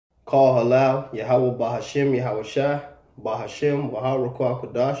Call halal, Yahweh Bahashem, Yahweh Shai, Bahashem, Wahara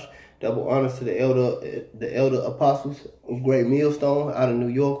Kwakadash. Double honors to the elder apostles of Great Millstone out of New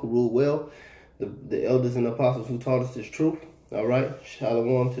York who ruled well. The elders and apostles who taught us this truth. All right.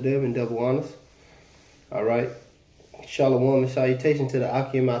 Shalom to them and double honors. All right. Shalom and salutation to the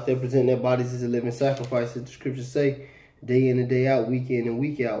Akim out there presenting their bodies as a living sacrifice, as the scriptures say, day in and day out, week in and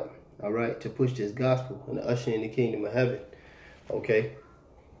week out. All right. To push this gospel and to usher in the kingdom of heaven. Okay.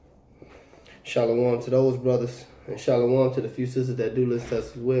 Shalom to those brothers and shalom to the few sisters that do listen to us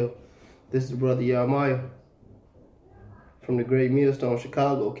as well. This is Brother Yarmiah from the Great Millstone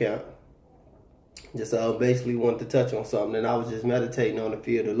Chicago camp. Just basically wanted to touch on something, and I was just meditating on the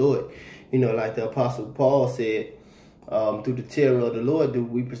fear of the Lord. You know, like the Apostle Paul said, through the terror of the Lord do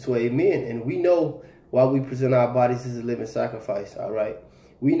we persuade men. And we know why we present our bodies as a living sacrifice, all right?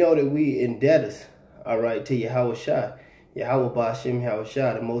 We know that we indebtedness, all right, to Yahweh Shai, Yahweh Ba'ashem, Yahweh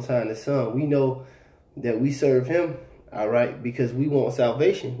Shai, the Most High and the Son. We know that we serve him, all right, because we want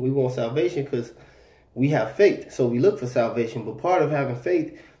salvation. We want salvation because we have faith. So we look for salvation. But part of having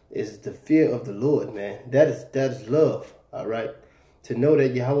faith is the fear of the Lord, man. That is love, all right? To know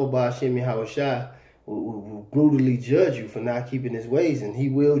that Yahweh Ba'ashem, Yahweh Shai will brutally judge you for not keeping his ways. And he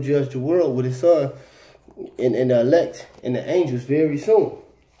will judge the world with his son and the elect and the angels very soon.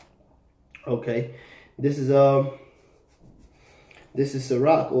 Okay. This is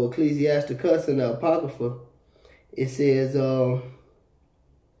Sirach or Ecclesiasticus in the Apocrypha. It says,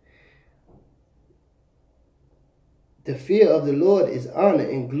 the fear of the Lord is honor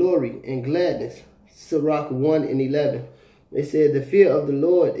and glory and gladness. Sirach 1:11. It said the fear of the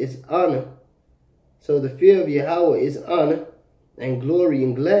Lord is honor. So the fear of Yahweh is honor and glory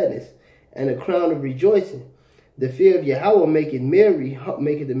and gladness and a crown of rejoicing. The fear of Yahweh maketh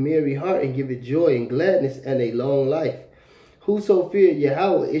a merry heart and giveth joy and gladness and a long life. Whoso feareth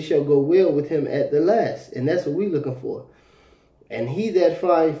Yahweh, it shall go well with him at the last. And that's what we're looking for. And he that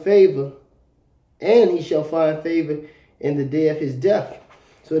find favor, and he shall find favor in the day of his death.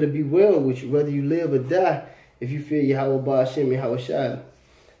 So to be well with you, whether you live or die, if you fear Yahweh Ba'ashem, Yahweh Shai.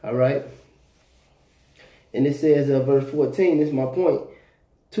 All right. And it says, verse 14, this is my point.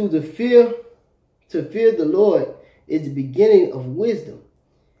 To fear the Lord is the beginning of wisdom,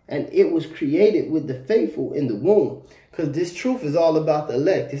 and it was created with the faithful in the womb. Because this truth is all about the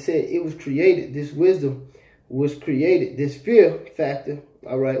elect. It said it was created, this wisdom was created, this fear factor,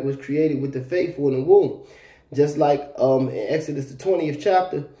 all right, was created with the faithful in the womb. Just like in Exodus the 20th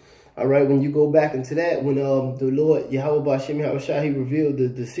chapter, all right, when you go back into that, when the Lord, Yahweh Ba'ashem, Yahweh Shai, he revealed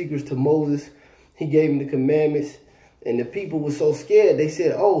the secrets to Moses. He gave him the commandments, and the people were so scared, they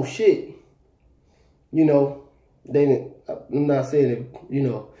said, oh, shit. You know, they didn't, I'm not saying it, you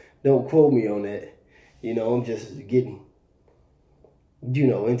know, don't quote me on that. You know, I'm just getting, you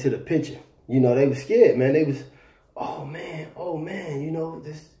know, into the picture. You know, they were scared, man. They was, oh, man, you know,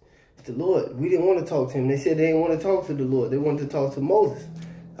 this, the Lord. We didn't want to talk to him. They said they didn't want to talk to the Lord. They wanted to talk to Moses.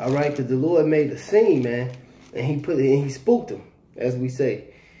 All right, because the Lord made a scene, man, and he spooked them, as we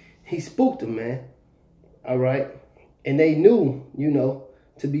say. He spooked them, man. All right, and they knew, you know,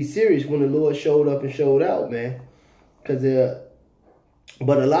 to be serious when the Lord showed up and showed out, man. Because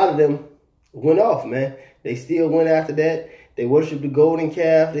but a lot of them went off, man. They still went after that. They worshiped the golden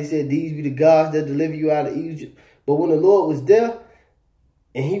calf. They said, these be the gods that deliver you out of Egypt. But when the Lord was there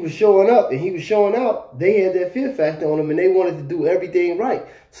and he was showing up and he was showing out, they had that fear factor on them and they wanted to do everything right.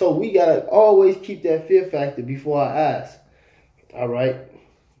 So we got to always keep that fear factor before our eyes. All right.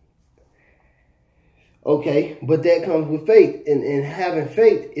 Okay, but that comes with faith. And having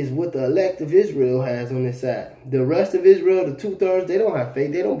faith is what the elect of Israel has on this side. The rest of Israel, the 2/3, they don't have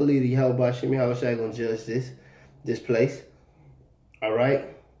faith. They don't believe that Yahweh Ba'ashem, Yahweh Shai going to judge this place. All right?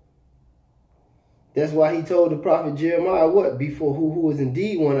 That's why he told the prophet Jeremiah what? Before who was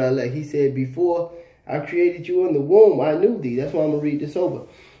indeed one of the elect. He said, before I created you in the womb, I knew thee. That's why I'm going to read this over.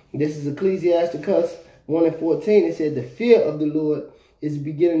 This is Ecclesiasticus 1:14. It said, the fear of the Lord is the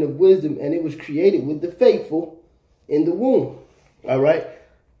beginning of wisdom, and it was created with the faithful in the womb. All right.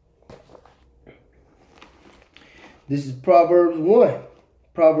 This is Proverbs 1.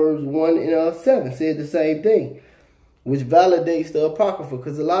 Proverbs 1:7 said the same thing, which validates the Apocrypha.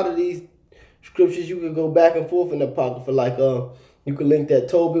 Because a lot of these scriptures, you can go back and forth in the Apocrypha. Like you can link that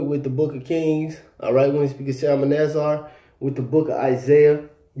Tobit with the book of Kings. All right. When he speaks of Shalmaneser with the book of Isaiah.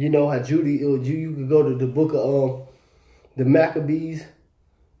 You know how you could go to the book of the Maccabees,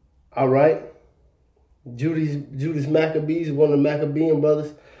 all right? Judas Maccabees, one of the Maccabean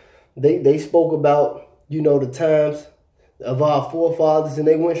brothers. They spoke about, you know, the times of our forefathers, and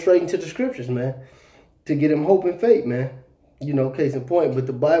they went straight into the scriptures, man, to get them hope and faith, man. You know, case in point. But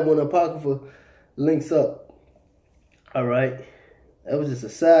the Bible and Apocrypha links up. All right. That was just a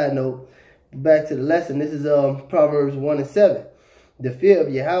side note. Back to the lesson. This is Proverbs 1 and 7. The fear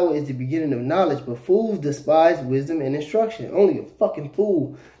of Yahweh is the beginning of knowledge, but fools despise wisdom and instruction. Only a fucking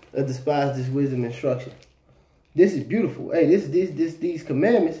fool despises this wisdom and instruction. This is beautiful. Hey, these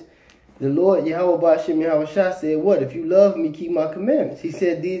commandments, the Lord Yahweh Ba'ashem Yahweh Shah said, what? If you love me, keep my commandments. He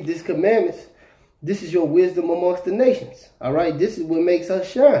said these commandments, this is your wisdom amongst the nations. All right? This is what makes us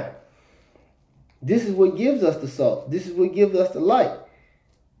shine. This is what gives us the salt. This is what gives us the light.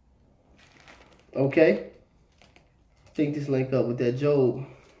 Okay? I think this link up with that Job.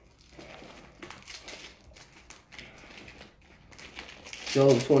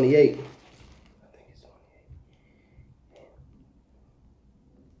 Job 28.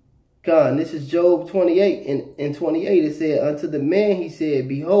 God, this is Job 28. In 28 it said, unto the man he said,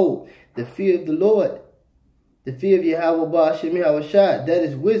 behold, the fear of the Lord, the fear of Yahweh Ba'ashem Yahweh Shah, that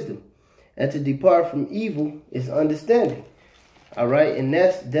is wisdom. And to depart from evil is understanding. All right, and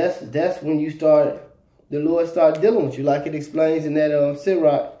that's when you start, the Lord start dealing with you, like it explains in that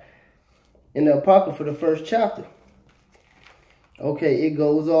Sirach, in the Apocrypha for the first chapter. Okay, it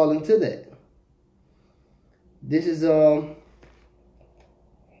goes all into that. This is let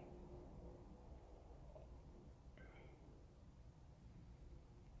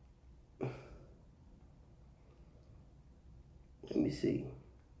me see.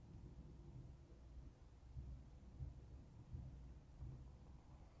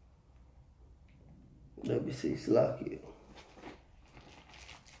 Let me see, Salakia.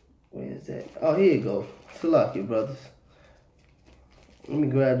 Where is that? Oh, here you go. Salakia, brothers. Let me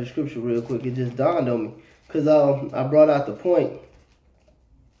grab the scripture real quick. It just dawned on me. Because I brought out the point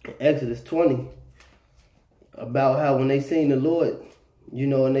in Exodus 20 about how when they seen the Lord, you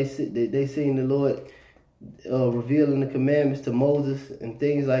know, and they seen the Lord revealing the commandments to Moses and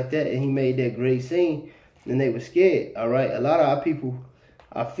things like that, and he made that great scene, and they were scared, all right? A lot of our people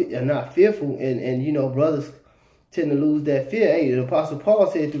are not fearful, and you know, brothers tend to lose that fear. Hey, the Apostle Paul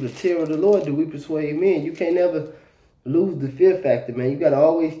said, through the terror of the Lord do we persuade men. You can't never lose the fear factor, man. You got to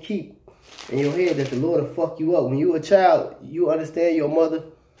always keep in your head that the Lord will fuck you up. When you're a child, you understand your mother.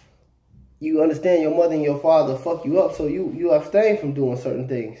 You understand your mother and your father fuck you up, so you abstain from doing certain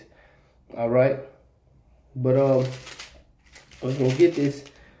things. All right? But I was going to get this.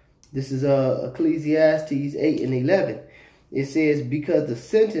 This is Ecclesiastes 8 and 11. It says, because the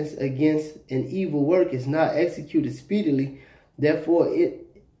sentence against an evil work is not executed speedily, therefore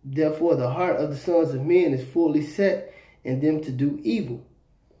the heart of the sons of men is fully set in them to do evil.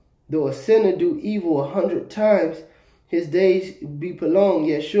 Though a sinner do evil 100 times, his days be prolonged,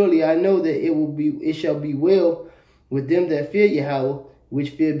 yet surely I know that it shall be well with them that fear Yahweh, which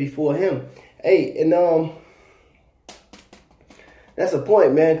fear before him. Hey, and that's a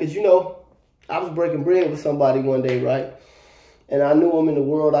point, man, because you know, I was breaking bread with somebody one day, right? And I knew him in the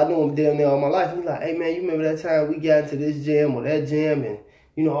world. I knew him damn near all my life. He's like, hey, man, you remember that time we got into this gym or that gym and,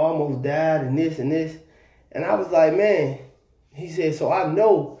 you know, I almost died and this and this. And I was like, man, he said, so I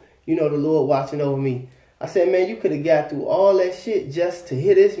know, you know, the Lord watching over me. I said, man, you could have got through all that shit just to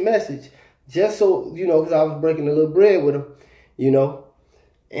hear this message. Just so, you know, because I was breaking a little bread with him, you know.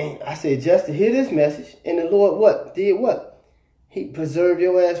 And I said, just to hear this message. And the Lord what? Did what? He preserved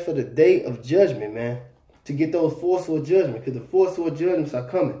your ass for the day of judgment, man. To get those forceful judgments, because the forceful judgments are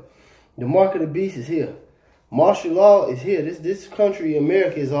coming. The mark of the beast is here. Martial law is here. This country,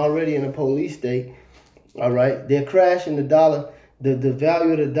 America, is already in a police state. All right, they're crashing the dollar. The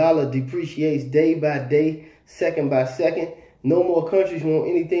value of the dollar depreciates day by day, second by second. No more countries want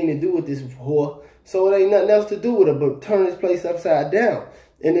anything to do with this whore. So it ain't nothing else to do with it but turn this place upside down.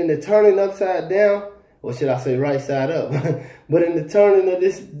 And in the turning upside down, or should I say right side up? But in the turning of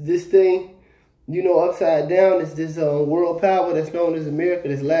this thing, you know, upside down is this world power that's known as America,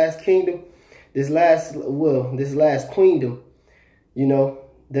 this last kingdom, this last queendom, you know,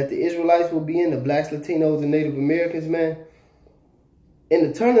 that the Israelites will be in, the blacks, Latinos, and Native Americans, man. In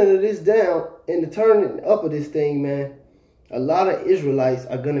the turning of this down, in the turning up of this thing, man, a lot of Israelites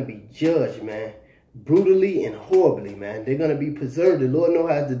are going to be judged, man, brutally and horribly, man. They're going to be preserved. The Lord knows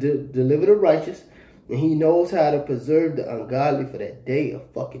how to deliver the righteous, and he knows how to preserve the ungodly for that day of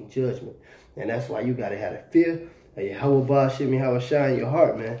fucking judgment. And that's why you got to have the fear of Yahweh Ba'ashem Yahweh Shah in your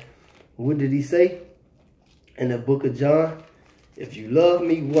heart, man. What did he say in the book of John? If you love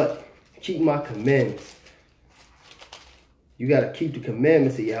me, what? Keep my commandments. You got to keep the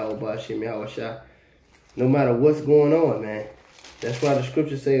commandments of Yahweh Ba'ashem Yahweh Shah, no matter what's going on, man. That's why the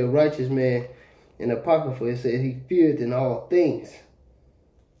scriptures say a righteous man in the Apocrypha, it says he feared in all things.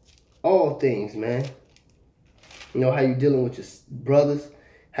 All things, man. You know, how you dealing with your brothers,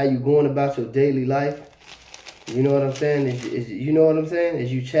 how you going about your daily life. You know what I'm saying? You know what I'm saying?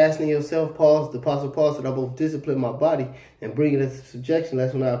 As you chastening yourself, the Apostle Paul said, I both discipline my body and bring it into subjection.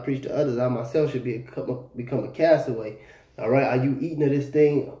 That's when I preach to others. I myself should become a castaway. All right? Are you eating of this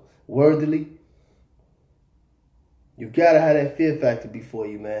thing worthily? You got to have that fear factor before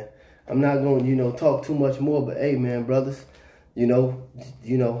you, man. I'm not going to, talk too much more, but hey, man, brothers,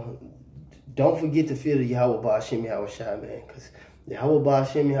 don't forget to fear the Yahweh Ba'ashem Yahawashi, man, because Yahweh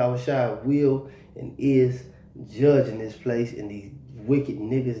Ba'ashem Yahawashi will and is judging this place and these wicked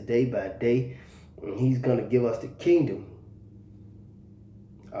niggas day by day, and he's going to give us the kingdom,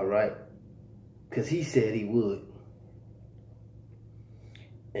 all right, because he said he would.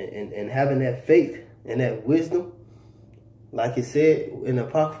 And having that faith and that wisdom, like it said in the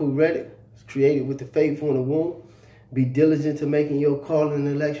Apocrypha we read it, it's created with the faithful in the womb. Be diligent to making your call and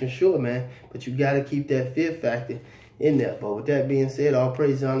election sure, man. But you got to keep that fear factor in there. But with that being said, all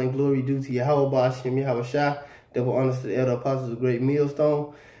praise, honor, and glory due to Yahweh Ba'ashem Yahawashi. Double honors to the elder apostles of Great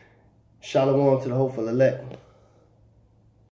Millstone. Shalom to the hopeful elect.